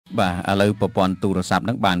bà lời bộ bọn tù rồi sạp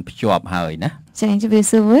nâng bàn chọp hơi nè chẳng cho biết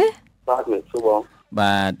xưa ấy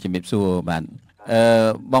bà chỉ biết xưa bạn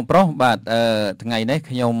bong pro bà ngày đấy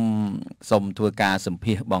khi nhom xong thua ca sầm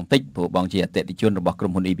phia bong tích của bong chia tệ đi chuyên rồi bọc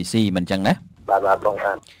cùng hồn EBC mình chẳng đấy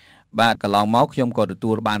bà cả lòng máu nhom có được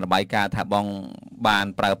tour bàn bài ca thả bong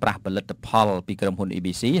bàn praផលិតផលពីក្រុមហ៊ុន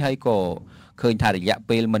EBC ហើយក៏ឃើញថារយៈ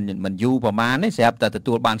ពេលមិនយូរប្រហែលនេះស្រាប់តែទ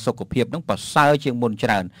ទួលបានសុខភាពនឹងប្រសើរជាងមុនច្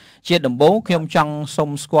រើនជាដំបូងខ្ញុំចង់សុំ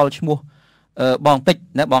ស្គាល់ឈ្មោះបងតិច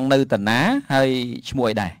ណាបងនៅតាណាហើយឈ្មោះ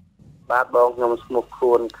អីដែរបាទបងខ្ញុំឈ្មោះ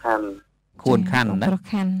ខួនខាន់ណា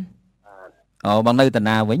អូបងនៅតា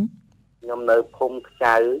ណាវិញខ្ញុំនៅភូមិខ្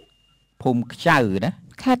ចៅណា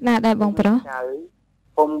ខេត្តណាដែរបងប្រុស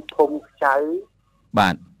ភូមិខ្ចៅបា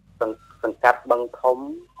ទសង្កាត់បឹងធំ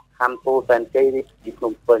ខណ្ឌពោធិ៍សែនជ័យនេះទីភ្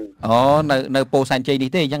នំពេញអូនៅពោធិ៍សែនជ័យនេះ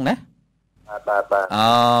ទេអញ្ចឹងណាបាទអូ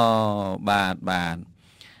បាទ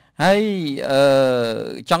ហើយ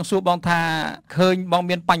ចង់សួរបងថាឃើញបង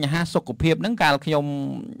មានបញ្ហាសុខភាពហ្នឹងកាលខ្ញុំ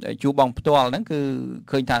ជួបបងផ្ទាល់ហ្នឹងគឺ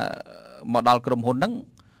ឃើញថាមកដល់ក្រុមហ៊ុនហ្នឹង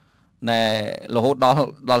ណែរហូត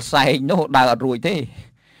ដល់សែងនោះដើរអត់រួចទេ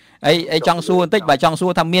អីចង់សួរបន្តិចបើចង់សួ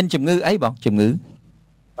រថាមានជំងឺអីបងជំងឺ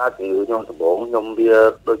បាទជំងឺខ្ញុំដំបូងខ្ញុំវា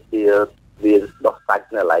ដូចជាវាដោះសាច់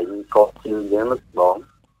នៅកន្លែងកជើងអញ្ចឹងបង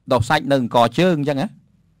ដោះសាច់នៅកជើងអញ្ចឹងហ៎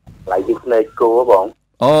កន្លែងភ្នែកគោបង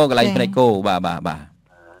អូកន្លែងភ្នែកគោបាទ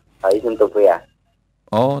ហើយខ្ញុំទៅវះ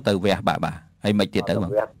អូទៅវះបាទហើយមិនទៀតទៅប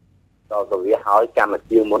ងដល់ទៅវះហើយកម្ម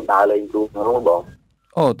ជាមុនដើរលេងរួចហ្នឹងបង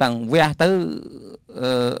អូតាំងវះទៅ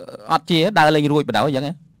អត់ជាដើរលេងរួចបដ ாய் អញ្ចឹង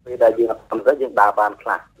ហ៎ពេលដែលយើងអត់ទៅយើងដើរបានខ្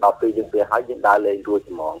លះដល់ពេលយើងទៅហើយយើងដើរលេងរួច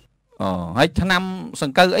ហ្មងអូហើយឆ្នាំស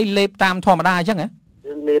ង្កូវអីលេបតាមធម្មតាអញ្ចឹងហ៎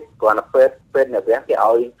យើងលេបគ្រាន់តែពេទ្យនៅវះគេ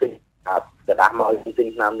ឲ្យទិញกระดาษមកទិញ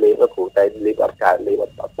ឆ្នាំលេបទៅគ្រូតែលេបអត់កើតលេបអ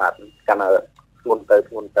ត់បាទកាន់តែធ្ងន់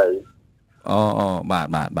ទៅអូបា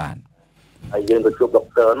ទហើយយើងទៅជួបដុក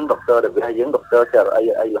ទ័រដែលវាយើងដុកទ័រចេះ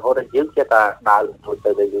អីរហូតដល់យើងចេះតែដើរ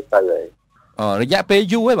ទៅយើងទៅហើយរយៈពេល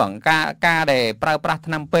យូរហើយបងការដែលប្រើប្រាស់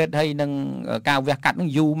ថ្នាំពេទ្យហើយនឹងការវះកាត់នឹង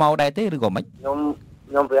យូរមកដែរទេឬក៏មិនខ្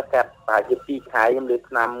ញុំវះកាត់ប្រហែលជា2ខែខ្ញុំលេប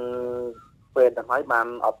ថ្នាំពេទ្យទៅហើយបាន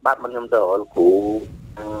អត់បាត់ខ្ញុំទៅរកគ្រូ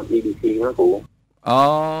EBC ហ្នឹងគ្រូអូ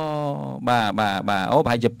បាទអូប្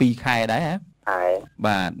រហែលជា2ខែដែរហ៎ខែ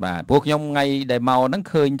បាទព្រោះខ្ញុំថ្ងៃដែលមកហ្នឹង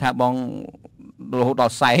ឃើញថាបងរហូតដ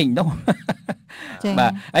ល់សែងនោះបា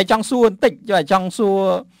ទហើយចង់សួរបន្តិចចង់សួរ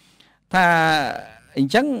ថាអ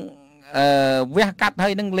ញ្ចឹងវះកាត់ហើ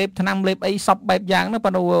យនឹងលេបថ្នាំលេបអីសពបែបយ៉ាងហ្នឹង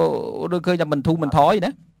ប៉ុន្តែដូចឃើញតែមិនធូរមិនថយ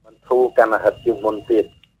ណាមិនធូរកាន់តែរឹតជាងមុនទៀត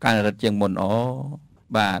កាន់តែរឹតជាងមុនអូ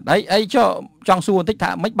បាទហើយចង់សួរបន្តិចថា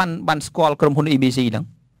មិនបានស្គាល់ក្រុមហ៊ុន EBC ហ្នឹង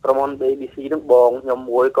ក្រុមហ៊ុន EBC ហ្នឹងបងខ្ញុំ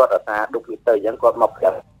មួយគាត់អាសាដុកទៅអញ្ចឹងគាត់មកប្រា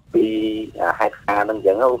ប់ពីហេតុការណ៍ហ្នឹងអញ្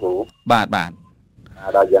ចឹងគ្រូបាទដល់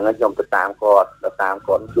អញ្ចឹងខ្ញុំទៅតាមគាត់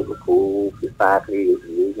ជួបគ្រូភាសាគ្រី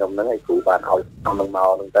ខ្ញុំហ្នឹងឲ្យគ្រូបានឲ្យខ្ញុំនឹងមក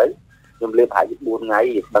ហ្នឹងទៅខ្ញុំលេបប្រហែលជា4ថ្ងៃ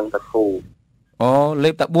ដឹងតែធូរអូលេ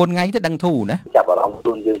បតែ4ថ្ងៃទៅដឹងធូរណាចាប់អារម្មណ៍ខ្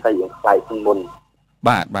លួនយើងថាយើងខ្លាយជាងមុន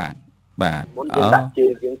បាទមុនយើងដាក់ជើ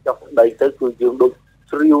ងយើងចុះដីទៅគឺយើងដូច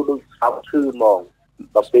ស្រាវដូចស្អប់ឈឺហ្មង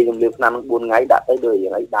ដល់ពេលខ្ញុំលេបថ្នាំនឹង4ថ្ងៃដាក់ទៅដូច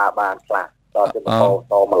យ៉ាងអីដើរបានខ្លះដល់ទៅតម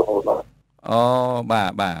ករហូតដល់អូបា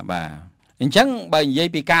ទអញ្ចឹងបើនិយាយ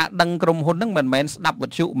ពីការដឹងក្រុមហ៊ុនហ្នឹងមិនមែនស្ដាប់វិ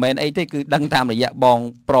ទ្យុមិនមែនអីទេគឺដឹងតាមរយៈបង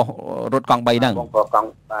ប្រុសរត់កង់3ហ្នឹងបងប្រុសកង់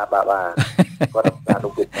បាទគាត់ថាដុ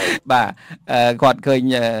កទៅបាទគាត់ឃើញ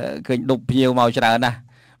ដុកភ្ញៀវមកច្រើនណាស់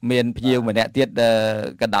មានភ្ញៀវម្នាក់ទៀត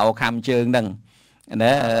កដោខំជើងហ្នឹង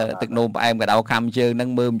ណាទឹកនោមផ្អែមកដោខំជើងហ្នឹង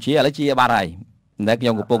មើលមិនជាឥឡូវជាបាត់ហើយតែខ្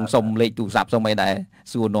ញុំកំពុងសុំលេខទូរស័ព្ទសុំអីដែរ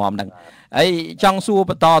សួរនាំហ្នឹងហើយចង់សួរ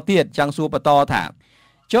បន្តថា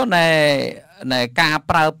ចុះណែការ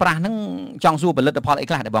ប្រើប្រាស់ហ្នឹងចង់សួរផលិតផលអី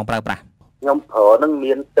ខ្លះដែលបងប្រើប្រាស់ខ្ញុំប្រើហ្នឹង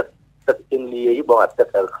មានទឹកជើងលាយបងអាទឹក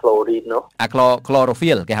ក្លូរីននោះអាក្លូរ៉ូហ្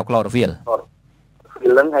វីលគេហៅក្លូរ៉ូហ្វីល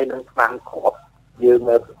ហ្នឹងហើយនឹងថ្នាំគ្រាប់យើង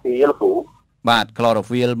នៅស្ពីលគ្រូបាទក្លូរ៉ូ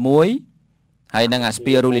ហ្វីល1ហើយនឹងអាស្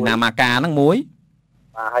ពីរូលីណាម៉ាកាហ្នឹង1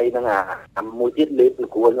បាទហើយនឹងអាមួយទៀតលេបគ្រូ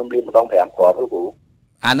ខ្ញុំលេបម្ដង5គ្រាប់គ្រូ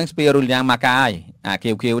អានឹងស្ពីរូលីណាម៉ាកាហើយអា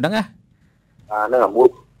ខៀវហ្នឹងណាហ្នឹងអាមួយ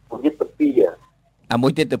ទៀតទៅ2អាមួ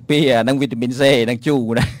យទៀតទៅ2អានឹងវីតាមីន C នឹងជូរ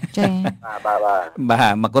ណាចាបា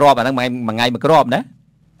ទមួយគ្រាប់អាហ្នឹងមួយថ្ងៃមួយគ្រាប់ណា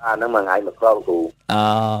ហ្នឹងមួយថ្ងៃមួយគ្រាប់គ្រូអូ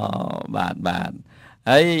បាទ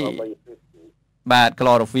ហើយបាទក្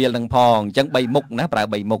លូរ៉ូហ្វីលនឹងផងអញ្ចឹង3មុខណាប្រើ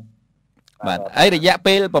3មុខបាទហើយរយៈ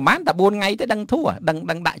ពេលប្រហែលតែ4ថ្ងៃទៅដឹងធូរដឹ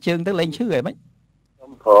ងដាក់ជើងទៅលេងឈឺហើយមិនខ្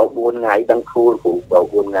ញុំប្រើ4ថ្ងៃដឹងធូរគ្រូប្រើ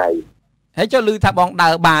4ថ្ងៃហើយចុះឮថាបងដើ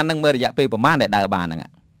របាននឹងមើលរយៈពេលប្រហែលដែលដើរបានហ្នឹ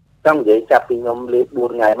ងចង់និយាយចាប់ពីខ្ញុំលេប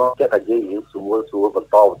4ថ្ងៃមកចិត្តតែយើងស្រួលបន្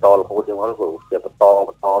តរហូតយ៉ាងហ្នឹងគ្រូជាបន្ត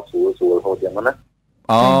ស្រួលរហូតយ៉ាងហ្នឹងណា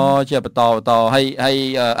អូជាបន្តហើយ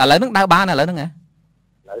ឥឡូវហ្នឹងដើរបានឥឡូវហ្នឹងហ៎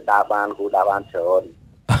ឥឡូវដើរបានគ្រូដើរបានច្រើន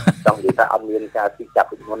និយាយថាអត់មានការទីចាប់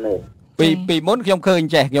ពីមុនទេពីមុនខ្ញុំឃើញ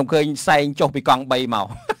ចេះខ្ញុំឃើញសែងចុះពីកង់3មក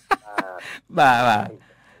បាទ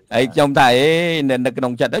ហើយខ្ញុំថានៅក្នុ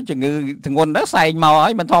ងចិត្តជំងឺធ្ងន់ទៅសែងមកហើ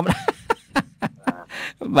យមិនធម្មតា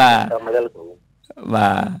បាទ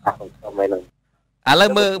ឥឡូវ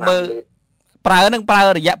មើលប្រើនឹងប្រើ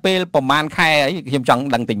រយៈពេលប្រហែលខែអីខ្ញុំចង់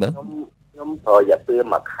ដឹងតិចមើលខ្ញុំប្រើរយៈពេល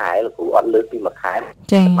1ខែលោកគ្រូអត់លើកពី1ខែ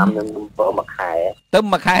ចា៎ខ្ញុំប្រើ1ខែទៅ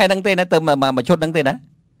1ខែហ្នឹងទេណាទៅមួយឈុតហ្នឹងទេណា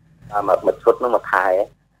មួយឈុតហ្នឹង1ខែ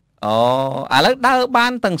អូឥឡូវដើរបា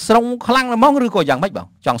នទាំងស្រុងខ្លាំងហ្មងឬក៏យ៉ាងម៉េចបង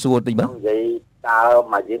ចង់សួរតិចមើលនិយាយដើរ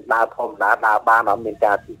មកយើងដើរធម្មតាដើរបានអត់មាន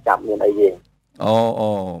ការទីចាប់មានអីទេអូ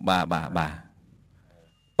បាទប្រ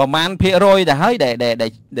ហែលភាគរយទៅហើយ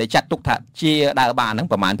ដែលចាត់ទុកថាជាដើរបានហ្នឹង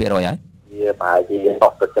ប្រហែលភាគរយហើយវាប្រហែលជា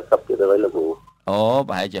60-70%លោកគ្រូអូ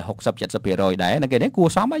ប្រហែលជា60-70%ដែរហ្នឹងគេនេះគួរ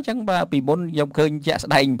សមអីចឹងបាទពីមុនខ្ញុំឃើញជាក់ស្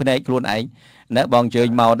ដែងភ្នែកខ្លួនឯងណាបងជើញ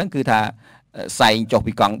មកហ្នឹងគឺថាសែងចុះ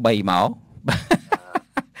ពីកង់3មក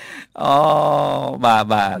អូបាទ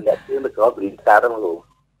អ្នកជើងទៅក្រោមព្រីស្តាហ្នឹងលោក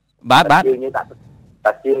បាទយើងយើងដាក់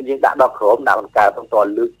ដល់ក្រោមដាក់បង្កើតទៅត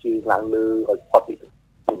លើកជើងឡើងលើឲ្យផុតពី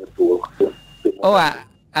ទួលអូ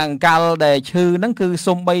អង្កលដែលឈឺហ្នឹងគឺ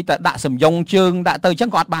សំបីតែដាក់សំយងជើងដាក់ទៅចឹង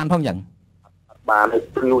ក៏អត់បានផងចឹងបានឲ្យ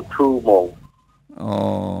ព្រីវធូហ្មងអូ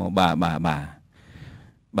បា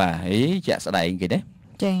ទហីជាក់ស្ដែងគេទេ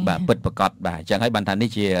បាទពិតប្រកបបាទអញ្ចឹងហើយបានថានេះ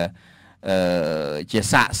ជា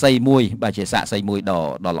សាកសីមួយបាទជាសាកសីមួយ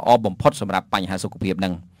ដ៏ល្អបំផុតសម្រាប់បញ្ហាសុខភាពហ្នឹ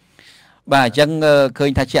ងបាទអញ្ចឹងឃើ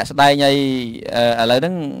ញថាជាក់ស្ដែងហើយឥឡូវហ្នឹ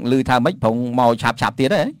ងឮថាម៉េចប្រងមកឆាប់ទៀត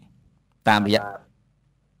ហ៎តាមរយៈ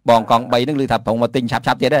បងកង់3ហ្នឹងឮថាប្រងមកទិញឆា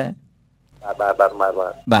ប់ទៀតហ៎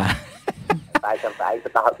បាទតែចាំតែទៅ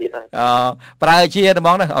ដល់ទៀតហើយប្រើជាត្ម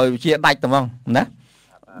ងណាឲ្យជាដាច់ត្មងណា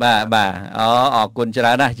បាទអរគុណច្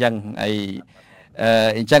រើនណាស់អញ្ចឹង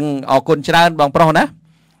អញ្ចឹងអរគុណច្រើនបងប្រុសណា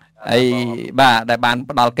ហើយបាទដែលបាន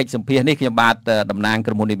ផ្ដល់កិច្ចសម្ភារនេះខ្ញុំបាទតំណាង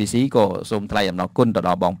ក្រុមហ៊ុន EBC ក៏សូមថ្លែងអំណរគុណទៅដ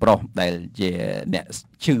ល់បងប្រុសដែលជាអ្នក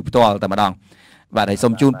ឈឺផ្ទាល់តែម្ដងបាទហើយសូ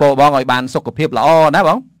មជូនពរបងឲ្យបានសុខភាពល្អណាប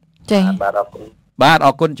ងចា៎បាទអរគុណបាទអ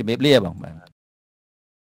រគុណជំរាបលាបងបាទ